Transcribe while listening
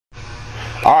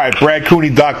All right,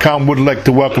 BradCooney.com would like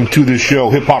to welcome to the show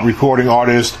hip-hop recording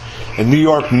artist and New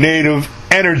York native,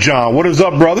 Energon. What is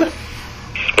up, brother?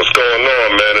 What's going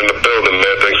on, man? In the building,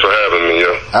 man. Thanks for having me,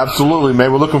 yo. Absolutely,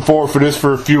 man. We're looking forward for this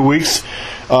for a few weeks.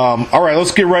 All right,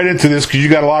 let's get right into this because you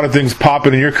got a lot of things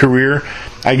popping in your career.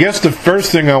 I guess the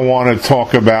first thing I want to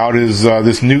talk about is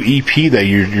this new EP that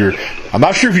you're. I'm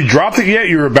not sure if you dropped it yet.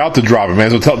 You're about to drop it, man.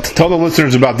 So tell the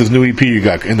listeners about this new EP you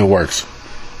got in the works.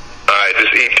 All right,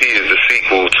 this EP is a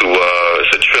sequel to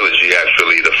it's a trilogy,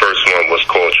 actually. The first one was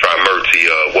called Trimurti,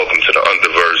 Welcome to the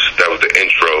Underverse. That was the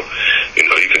intro. You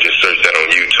know, you can just search that on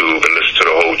YouTube and listen to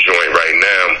the whole joint right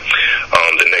now.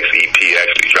 The next EP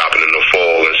actually dropping in the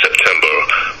fall in September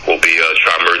will be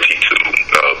Trimurti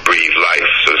 2, Breathe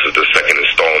Life. So this is the second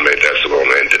installment. That's the one,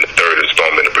 and then the third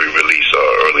installment will be released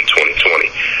early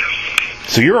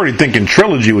 2020. So you're already thinking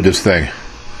trilogy with this thing.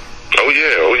 Oh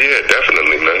yeah,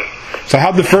 definitely, man. So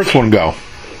how'd the first one go?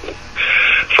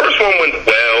 First one went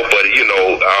well, but you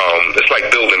know, it's like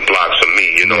building blocks for me.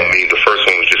 You know what I mean? The first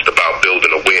one was just about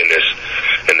building awareness,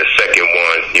 and the second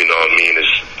one, you know what I mean, is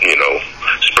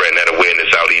spreading that awareness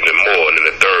out even more. And then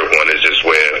the third one is just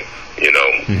where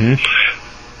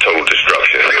total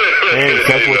destruction.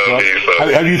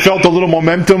 Have you felt a little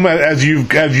momentum as you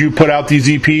put out these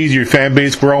EPs? Your fan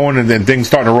base growing, and then things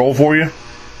starting to roll for you?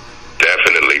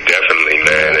 Definitely,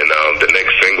 man. And the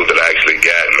next single that I actually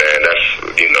got, man, that's,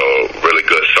 really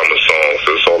good summer song. So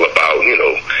it's all about,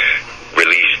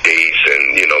 release dates and,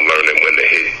 learning when to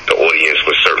hit the audience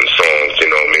with certain songs, you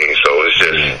know what I mean? So it's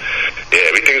just,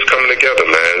 everything's coming together,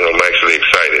 man. I'm actually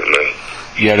excited, man.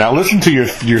 Yeah, now listen to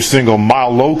your single,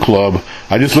 Mile Low Club.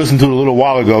 I just listened to it a little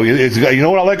while ago. You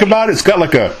know what I like about it? It's got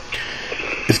like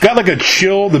a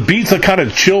chill. The beat's a kind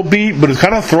of chill beat, but it's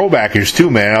kind of throwbackish too,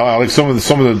 man. I like some of the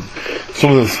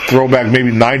throwback,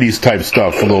 maybe '90s type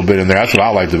stuff a little bit in there. That's what I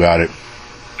liked about it.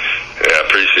 Yeah, I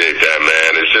appreciate that,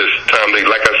 man. It's just time to,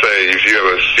 like I say, if you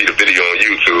ever see the video on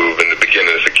YouTube, in the beginning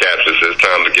it's a caption, it says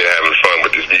time to get having fun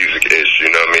with this music-ish,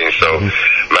 you know what I mean? So,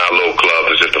 Mile Low Club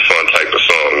is just a fun type of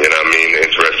song, you know what I mean? An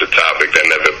interesting topic that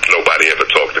nobody ever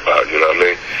talked about, you know what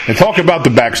I mean? And talk about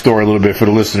the backstory a little bit for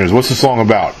the listeners. What's the song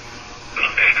about?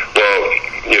 Well,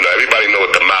 everybody know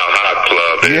what the Mile High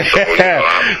Club is. Yeah,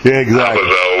 so, yeah, exactly. I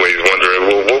was always wondering,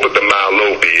 well, what would the Mile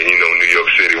Low be? And, New York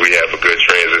City, we have a good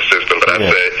transit system, but I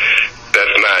said,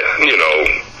 that's not,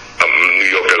 New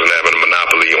York doesn't have a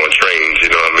monopoly on trains, you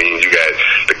know what I mean? You got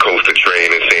the Coaster train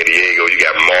in San Diego, you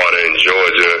got MARTA in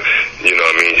Georgia, you know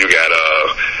what I mean? You got,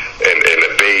 in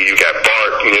the Bay, you got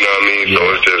BART, you know what I mean? So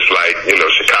it's just like,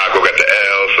 Chicago got the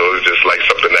L, so it's just like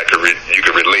something that you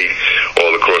could relate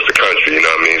all across the country, you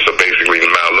know what I mean? So basically,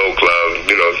 the Mile Low Club,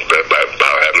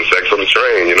 about having sex on the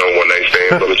train, one night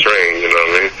stands on the train, you know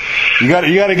what I mean?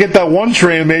 You got to get that one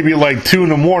train maybe like 2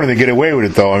 a.m. to get away with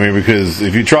it, though. I mean, because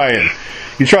if you try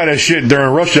that shit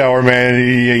during rush hour, man,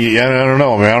 I don't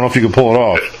know, man. I don't know if you can pull it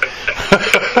off.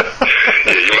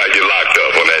 Yeah, you might get locked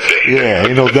up on that day. Yeah,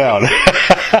 ain't no doubt.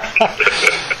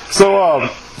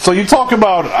 So you talk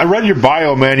about, I read your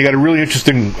bio, man. You got a really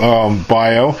interesting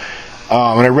bio.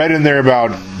 And I read in there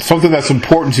about something that's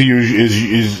important to you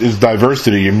is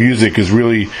diversity. Your music is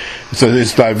really,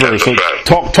 it's diverse. So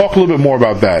talk a little bit more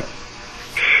about that.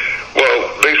 Well,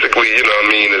 basically,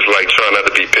 it's like trying not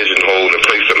to be pigeonholed and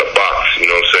placed in a box, you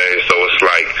know what I'm saying? So it's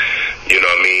like,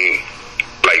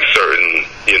 like certain,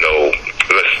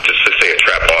 let's just say a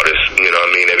trap artist,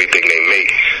 everything they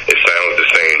make, it sounds the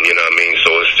same, you know what I mean? So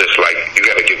it's just like, you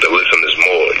gotta give the listeners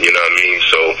more, you know what I mean?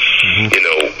 So,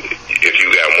 if you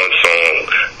got one song,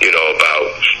 about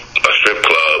a strip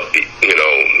club,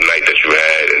 night that you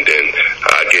had, and then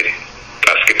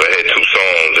I skip ahead 2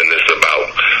 songs, and it's about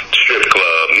strip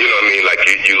club, you know what I mean? Like,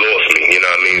 you lost me, you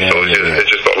know what I mean? So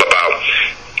it's just all about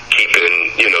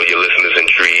keeping, your listeners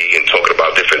intrigued and talking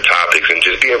about different topics and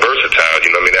just being versatile,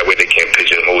 you know what I mean? That way they can't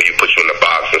pigeonhole you, put you in a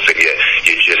box and say, yeah,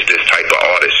 you're just this type of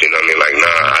artist, you know what I mean? Like,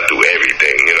 nah, I do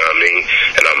everything, you know what I mean?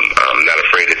 And I'm not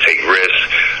afraid to take risks,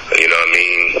 you know what I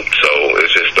mean? So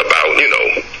it's just about,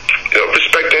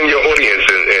 respecting your audience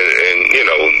and you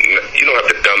don't have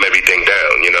to dumb everything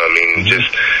down, you know what I mean? Just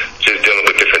dealing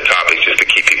with different topics just to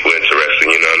keep people interested,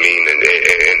 you know what I mean?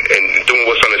 And doing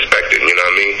what's unexpected, you know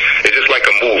what I mean? It's just like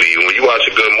a movie. When you watch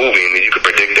a good movie and you can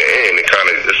predict the end,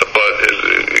 it's a buzz,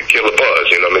 it's kill a buzz,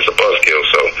 you know what I mean? It's a buzzkill.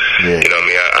 So, you know what I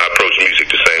mean? I approach music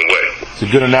the same way. It's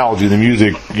a good analogy. The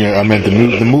music, I meant the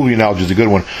movie analogy is a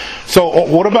good one. So,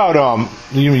 what about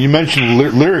you mentioned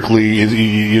lyrically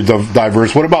you're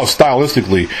diverse. What about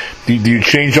stylistically? Do you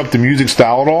change up the music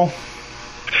style at all?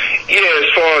 Yeah, as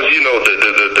far as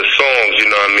the songs, you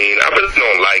know what I mean. I really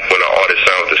don't like when an artist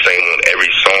sounds the same on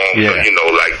every song. Yeah.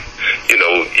 So,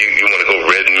 you want to go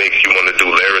risk make you want to do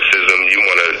lyricism. You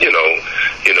want to,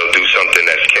 do something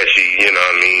that's catchy. You know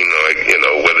what I mean? Like,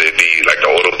 whether it be like the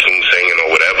auto tune singing or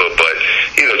whatever. But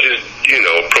just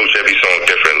approach every song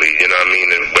differently. You know what I mean?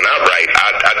 And when I write,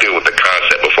 I deal with the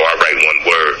concept before I write one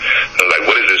word. I'm like,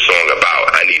 what is this song about?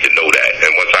 I need to know that.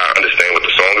 And once I understand what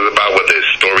the song is about, whether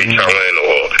it's storytelling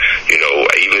or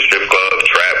even strip club,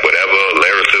 trap, whatever,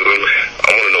 lyricism, I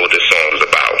want to know what this song is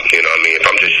about. You know what I mean? If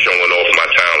I'm just showing off my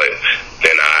talent,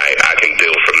 then I can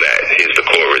build from that. Here's the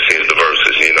chorus, here's the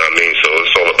verses. You know what I mean? So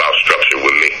it's all about structure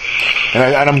with me.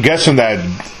 And I'm guessing that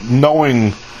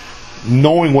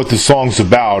knowing what the song's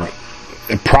about,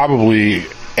 it probably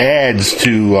adds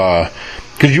to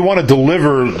because you want to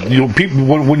deliver. People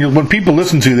when people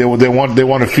listen to you, they want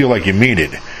to feel like you mean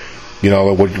it.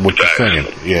 What you're singing.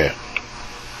 Yeah.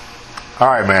 All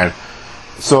right, man.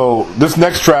 So this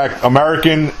next track,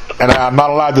 American, and I'm not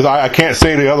allowed to. I can't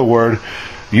say the other word.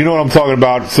 You know what I'm talking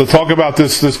about. So talk about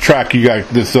this track you got.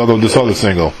 This other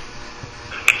single.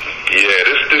 Yeah,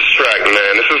 this track,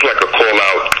 man. This is like a call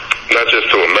out, not just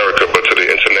to America, but to the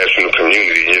international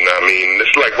community. You know what I mean?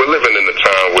 It's like we're living in a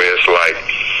time where it's like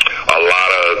a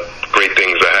lot of great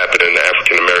things are happening in the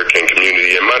African American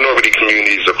community and minority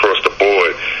communities across the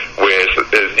board. Where it's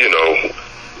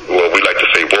we like to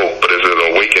say woke, but it's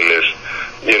an awakeness.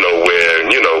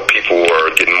 Where people are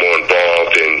getting more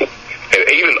involved and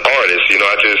even artists.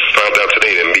 I just found out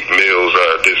today that Meek Mills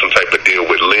did some type of deal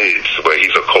with Lids, where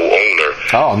he's a co-owner.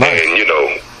 Oh, nice. And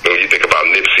when you think about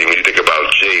Nipsey, when you think about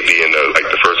Jay being like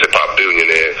the first hip hop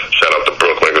billionaire, shout out to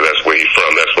Brooklyn because that's where he's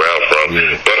from. That's where I'm from.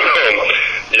 Yeah. But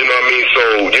you know what I mean. So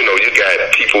you got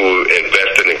people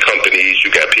investing in companies.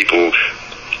 You got people.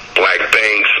 Black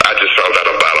banks. I just found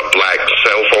out about a black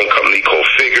cell phone company called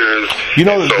Figures.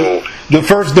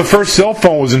 The first cell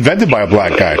phone was invented by a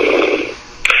black guy. Yeah.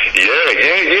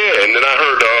 And then I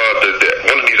heard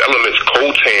one of these elements,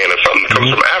 coltan or something,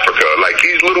 comes from Africa. Like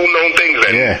these little known things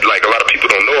that like a lot of people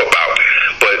don't know about.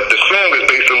 But the song is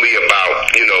basically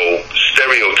about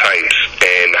stereotypes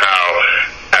and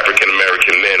how African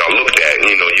American men are looked at.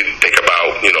 You think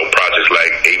about projects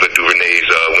like Ava DuVernay's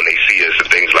When They See Us and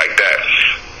things like that,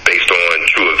 based on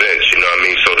true events. You know what I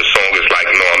mean? So the song is like,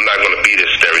 no, I'm not going to be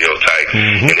this stereotype,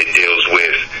 and it deals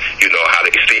with how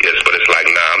they see us, but it's like,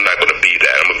 nah, I'm not going to be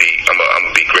that. I'm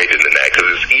gonna be greater than that, because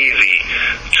it's easy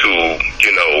to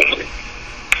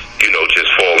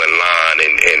just fall in line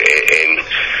and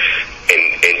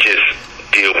just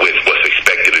deal with what's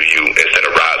expected of you instead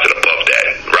of rising above that.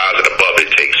 Rising above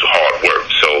it takes hard work.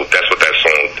 So that's what that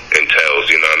song entails.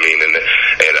 You know what I mean?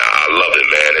 And I love it,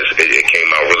 man. It came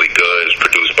out really good. It's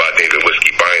produced by David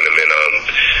Whiskey Bynum, and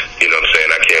you know what I'm saying?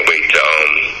 I can't wait to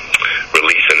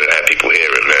release it and have people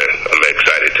hear it, man. I'm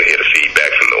excited to hear the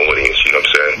feedback from the audience. You know what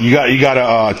I'm saying? You got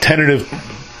a tentative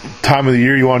time of the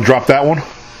year you want to drop that one?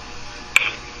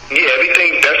 Yeah,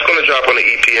 everything that's going to drop on the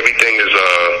EP. Everything is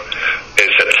in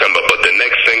September, but the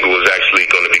next single is actually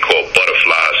going to be called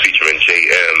Butterflies, featuring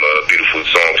JM, a beautiful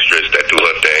songstress that do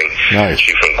her thing. Nice.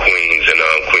 She's from Queens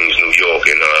Queens, New York,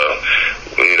 and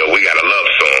we got a love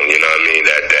song. You know what I mean?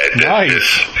 That's nice.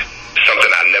 Just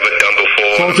something I've never done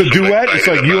before. So it's a duet. It's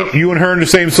like you and her in the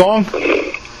same song. Say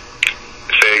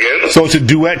again. So it's a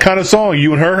duet kind of song.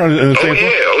 You and her in the same song.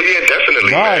 Oh yeah,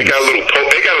 definitely. Nice. It got a little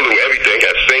everything. It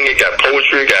got singing, got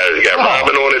poetry, got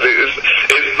rhyming on it. It's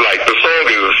like the song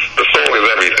is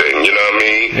everything. You know what I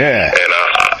mean? Yeah.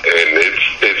 And it's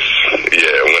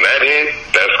when that hit,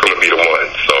 that's gonna be the one.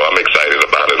 So I'm excited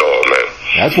about it all, man.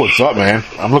 That's what's up, man.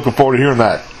 I'm looking forward to hearing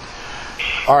that.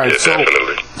 All right,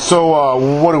 definitely. So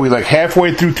what are we, like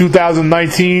halfway through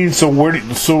 2019? So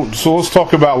so let's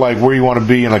talk about like where you want to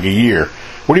be in like a year.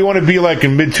 Where do you want to be like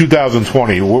in mid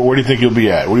 2020? Where do you think you'll be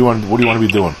at? What do you want to be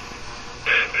doing?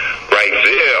 Right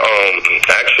there,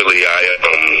 actually, I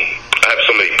have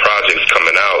so many projects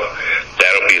coming out.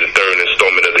 That'll be the third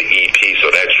installment of the EP, so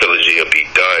that trilogy will be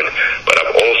done. But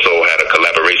I've also had a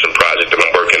collaboration project that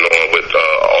I'm working on with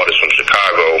an artist from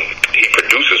Chicago. He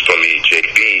produces for me,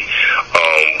 JB,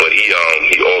 but he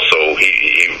also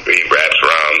raps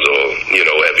rhymes, or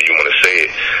however you want to say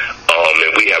it.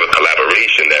 And we have a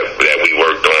collaboration that we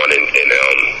worked on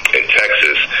in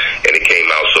Texas, and it came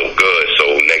out so good. So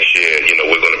next year,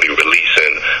 we're going to be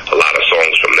releasing a lot of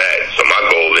songs from that. So my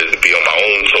goal is to be on my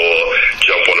own tour,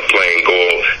 jump on a plane, go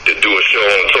to do a show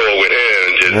on tour with him,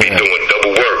 and just be doing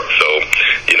double work. So,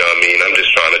 you know what I mean? I'm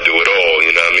just trying to do it all,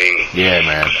 you know what I mean? Yeah,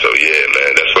 man. So, yeah,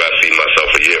 man, that's where I see myself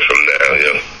a year from now,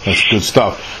 yeah. That's good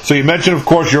stuff. So you mentioned, of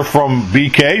course, you're from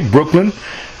BK, Brooklyn.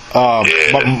 My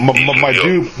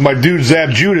dude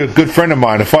Zab Judah, a good friend of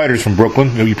mine, a fighter's from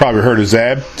Brooklyn. You probably heard of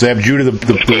Zab Judah,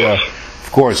 of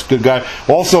Of course, good guy.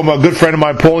 Also, a good friend of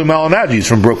mine, Paulie Malignaggi's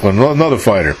from Brooklyn, another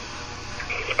fighter.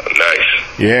 Nice.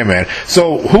 Yeah, man.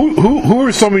 So, who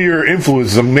are some of your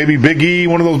influences? Maybe Big E,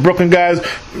 one of those Brooklyn guys.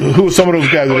 Who are some of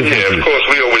those guys? Oh, yeah, of course.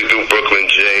 We always do Brooklyn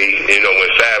J. You know, when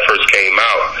Fab first came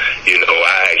out, you know,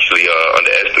 I actually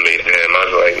underestimated him. I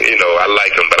was like, you know, I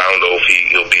like him, but I don't know if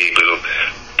he'll be able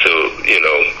to, you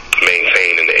know,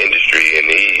 maintain in the industry. And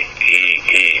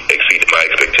he exceeded my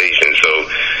expectations. So,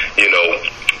 you know,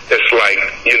 it's like,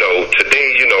 you know, today,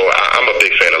 you know, I'm a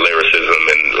big fan of lyricism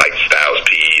and like Styles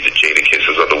P, the Jada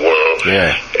Kisses of the world.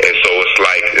 Yeah. And so it's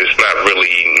like, it's not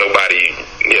really nobody,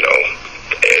 you know,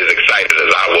 as excited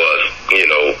as I was, you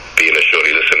know, being a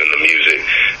shorty listening to music.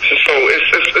 So it's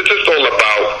just all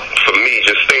about, for me,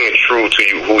 just staying true to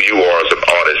you, who you are as an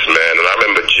artist, man. And I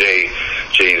remember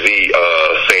Jay-Z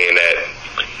saying that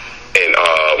in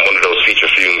one of those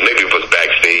feature films, maybe it was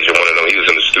backstage or one of them, he was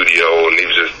in the studio and he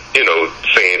was just, you know,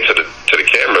 saying to the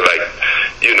camera, like,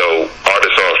 you know,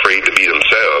 artists are afraid to be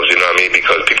themselves, you know what I mean?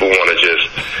 Because people want to just,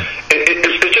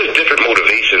 it's just different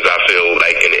motivations, I feel,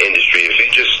 like, in the industry. If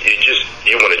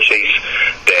you want to chase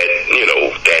that, you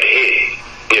know, that hit,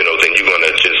 you know, then you're going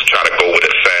to just try to go with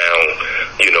a sound,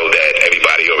 you know, that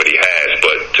everybody already has.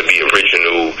 But to be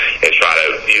original and try to,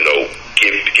 you know,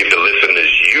 give the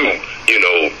listeners you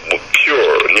know,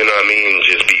 pure, you know what I mean?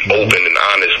 Just be open and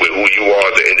honest with who you are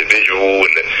as an individual.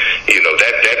 And, you know,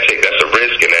 that's a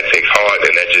risk and that takes heart.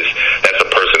 And that's a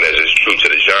person that's just true to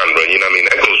the genre, you know what I mean?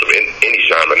 That goes from any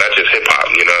genre, not just hip hop,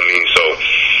 you know what I mean? So,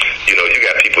 you know, you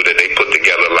got people that they put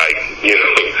together like, you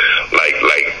know, like,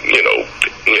 you know,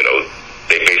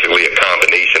 they basically a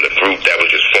combination of group that was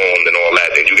just formed and all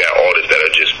that. Then you got artists that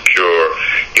are just pure,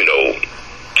 you know,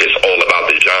 just all about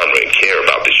the genre and care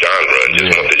about the genre and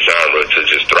just want the genre to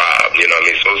just thrive, you know what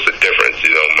I mean? So it's the difference,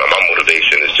 you know. My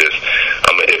motivation is just,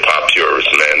 I'm a hip-hop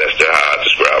purist, man. That's just how I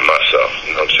describe myself,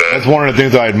 you know what I'm saying? That's one of the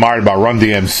things I admired about Run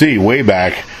DMC way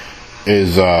back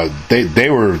is they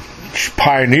were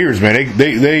pioneers, man.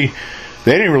 They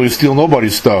didn't really steal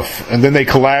nobody's stuff. And then they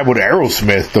collabed with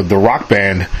Aerosmith, the rock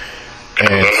band,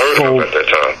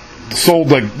 and sold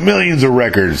like millions of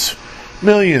records.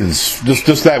 Millions.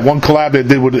 Just that one collab they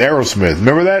did with Aerosmith.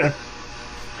 Remember that?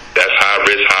 That's high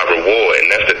risk, high reward, and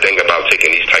that's the thing about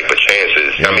taking these type of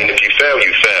chances. Yeah. I mean, if you fail,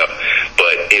 you fail.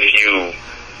 But if you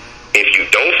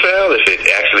don't fail, if it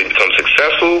actually becomes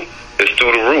successful, it's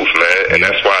through the roof, man. And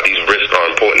that's why these risks are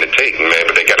important to take, man.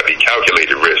 But they got to be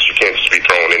calculated risks. You can't just be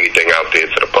throwing anything out there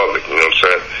to the public. You know what I'm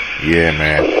saying? Yeah,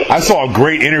 man. I saw a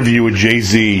great interview with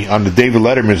Jay-Z on the David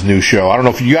Letterman's new show. I don't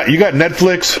know if you got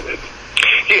Netflix. Yeah.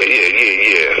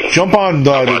 Jump on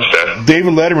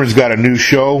David Letterman's got a new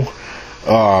show.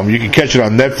 You can catch it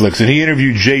on Netflix, and he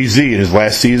interviewed Jay-Z in his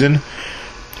last season.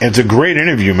 And it's a great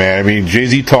interview, man. I mean,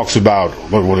 Jay-Z talks about,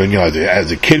 you know,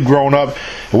 as a kid growing up.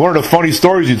 And one of the funny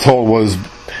stories he told was,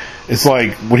 it's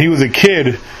like when he was a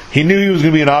kid, he knew he was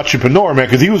going to be an entrepreneur, man,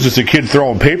 because he was just a kid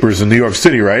throwing papers in New York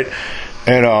City, right?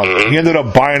 And he ended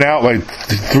up buying out like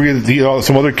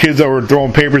some other kids that were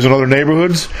throwing papers in other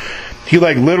neighborhoods. He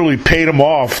like literally paid them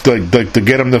off to get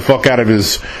them the fuck out of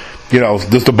his, you know,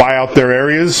 just to buy out their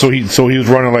areas. So he was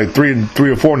running like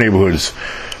three or four neighborhoods,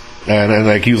 and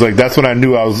like he was like, that's when I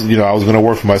knew I was going to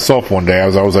work for myself one day. I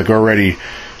was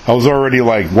already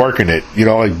like working it, you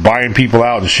know, like buying people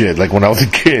out and shit, like when I was a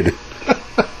kid.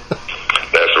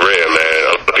 That's rare, man. A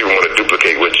lot of people want to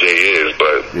duplicate what Jay is,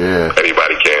 but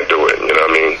everybody can't do it. You know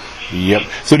what I mean? Yep.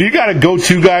 So do you got a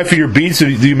go-to guy for your beats? Do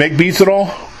you make beats at all?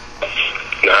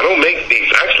 No, I don't make beats.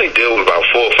 I actually deal with about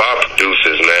 4 or 5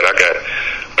 producers, man. I got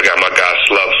my guy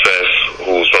Slugfest,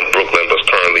 who's from Brooklyn but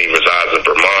currently resides in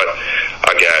Vermont.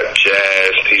 I got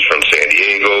Jazz, he's from San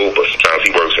Diego, but sometimes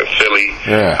he works in Philly.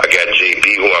 Yeah. I got JB,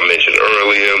 who I mentioned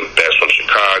earlier, that's from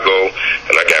Chicago.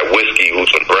 And I got Whiskey, who's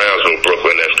from Brownsville,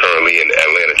 Brooklyn, that's currently in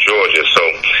Atlanta, Georgia. So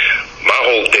my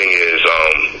whole thing is,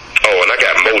 and I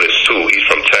got Modus too. He's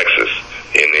from Texas,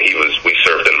 and we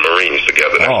served in the Marines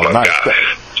together. That's my nice guy.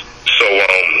 So,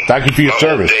 thank you for your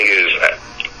service. My whole thing is,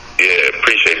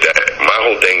 appreciate that. My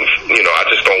whole thing, you know, I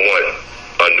just don't want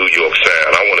a New York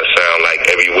sound. I want to sound like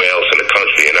everywhere else in the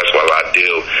country, and that's why I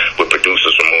deal with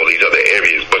producers from all these other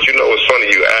areas. But you know, it's funny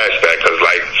you asked that because,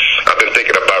 like, I've been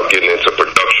thinking about getting into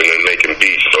production and making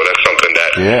beats, so that's something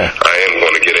that I am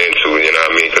going to get into, you know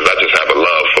what I mean? Because I just have a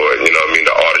love for it, you know what I mean?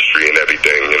 The artistry and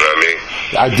everything, you know what I mean?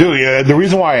 I do, yeah. The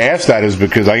reason why I asked that is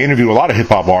because I interviewed a lot of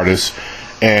hip-hop artists,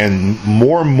 and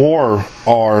more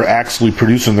are actually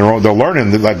producing their own. They're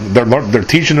learning, like they're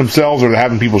teaching themselves, or they're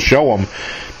having people show them.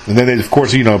 And then they, of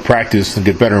course, practice and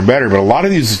get better and better. But a lot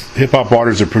of these hip-hop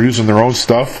artists are producing their own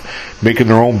stuff, making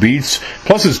their own beats.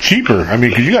 Plus, it's cheaper. I mean,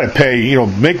 because you got to pay,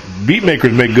 beat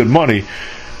makers make good money,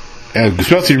 and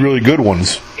especially really good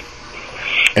ones.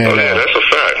 And, yeah, that's a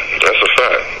fact. That's a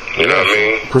fact. You know what I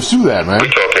mean? Pursue that, man. We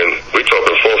talking 4,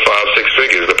 5, 6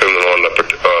 figures, depending on the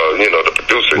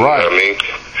producer. Right. You know what I mean?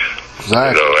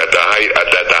 Exactly. At the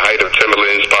height of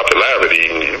Timberland's popularity,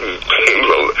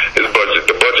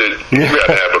 the budget, you got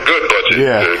to have a good budget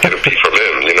to get a beat from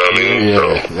him. You know what I mean?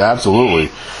 Yeah, so.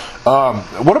 Absolutely.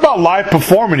 What about live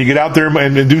performing? You get out there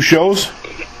and do shows?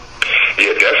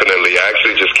 Yeah, definitely. I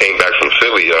actually just came back from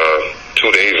Philly 2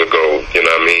 days ago. You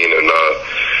know what I mean? And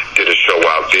did a show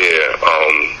out there.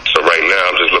 So right now,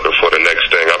 I'm just looking for the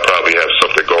next thing. I probably have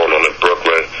something going on in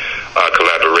Brooklyn. I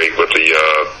collaborate with the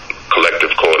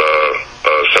collective called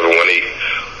 718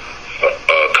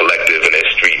 Collective and their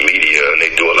street media, and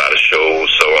they do a lot of shows.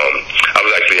 So I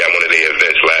was actually at one of their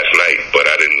events last night, but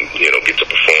I didn't get to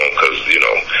perform because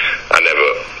I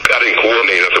didn't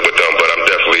coordinate nothing with them. But I'm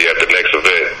definitely at the next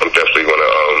event. I'm definitely going to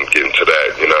get into that.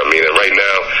 You know what I mean? And right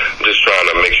now, I'm just trying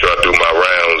to make sure I do my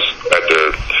rounds at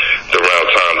the round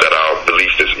time that I'll release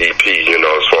this EP.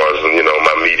 As far as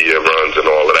my media runs and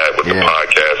all of that with the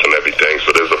podcast and everything.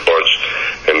 So there's a bunch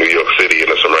in New York City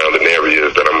and the surrounding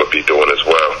areas that I'm gonna be doing as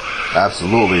well.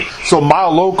 Absolutely. So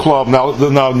Mile Low Club. Now,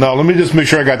 let me just make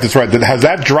sure I got this right. Has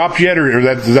that dropped yet, or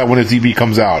is that when its EP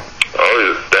comes out?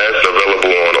 Oh, that's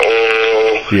available on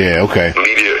all media,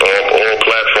 all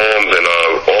platforms, and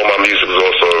all my music is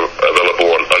also available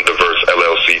on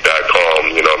underversellc.com.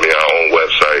 You know what I mean? Our own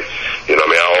website. You know what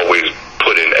I mean? I always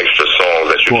put in extra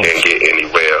songs that you can't get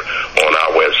anywhere on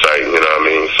our website. You know what I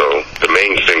mean? So the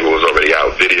main single is already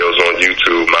out. Videos on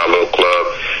YouTube, My Low Club.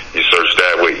 You search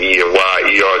that with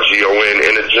ENYERGON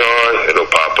Energon, it'll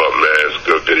pop up, man. It's a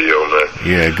good video, man.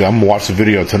 Yeah, I'm gonna watch the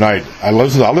video tonight. I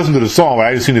listen to the song, but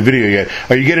I haven't seen the video yet.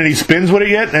 Are you getting any spins with it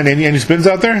yet? And any spins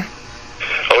out there?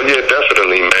 Oh yeah,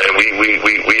 definitely, man.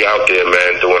 We out there,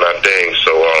 man, doing our thing.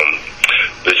 So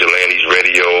Vigilantes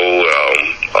Radio,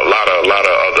 a lot of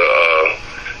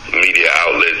other media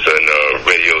outlets and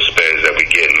radio spins that we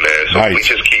getting, man. So we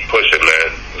just keep pushing,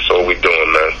 man. That's all we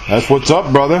doing, man. That's what's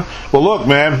up, brother. Well, look,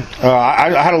 man,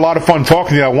 I had a lot of fun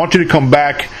talking to you. I want you to come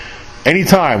back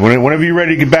anytime, whenever you're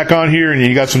ready to get back on here and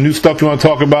you got some new stuff you want to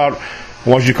talk about. I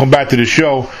want you to come back to the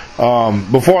show.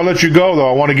 Before I let you go, though,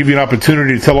 I want to give you an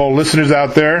opportunity to tell all listeners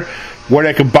out there where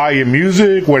they can buy your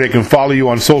music, where they can follow you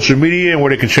on social media, and where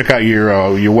they can check out your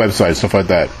website, stuff like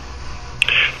that.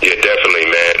 Yeah, definitely,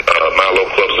 man. My Low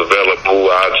Club's available,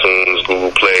 iTunes,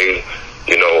 Google Play,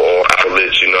 all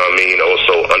outlets, you know what I mean?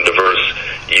 Also, Underverse,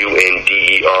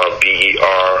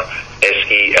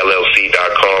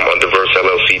 UNDERBERSELLC.com,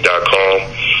 UnderverseLLC.com.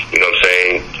 You know what I'm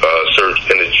saying? Search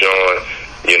Energon.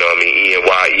 You know what I mean?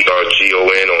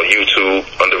 ENYERGON on YouTube.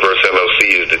 Underverse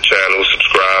LLC is the channel.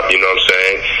 Subscribe, you know what I'm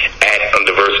saying? At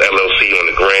Underverse LLC on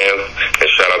the gram. And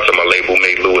shout out to my label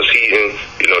mate, Louis Heaton.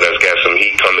 That's got some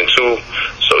heat coming too.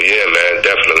 So yeah, man,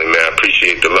 definitely, man. I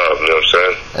appreciate the love, you know what I'm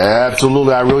saying?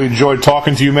 Absolutely. I really enjoyed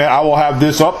talking to you, man. I will have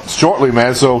this up shortly,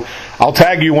 man. So I'll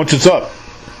tag you once it's up.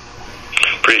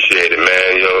 Appreciate it,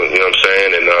 man. You know what I'm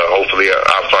saying? And hopefully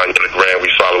I'll find you on the gram. We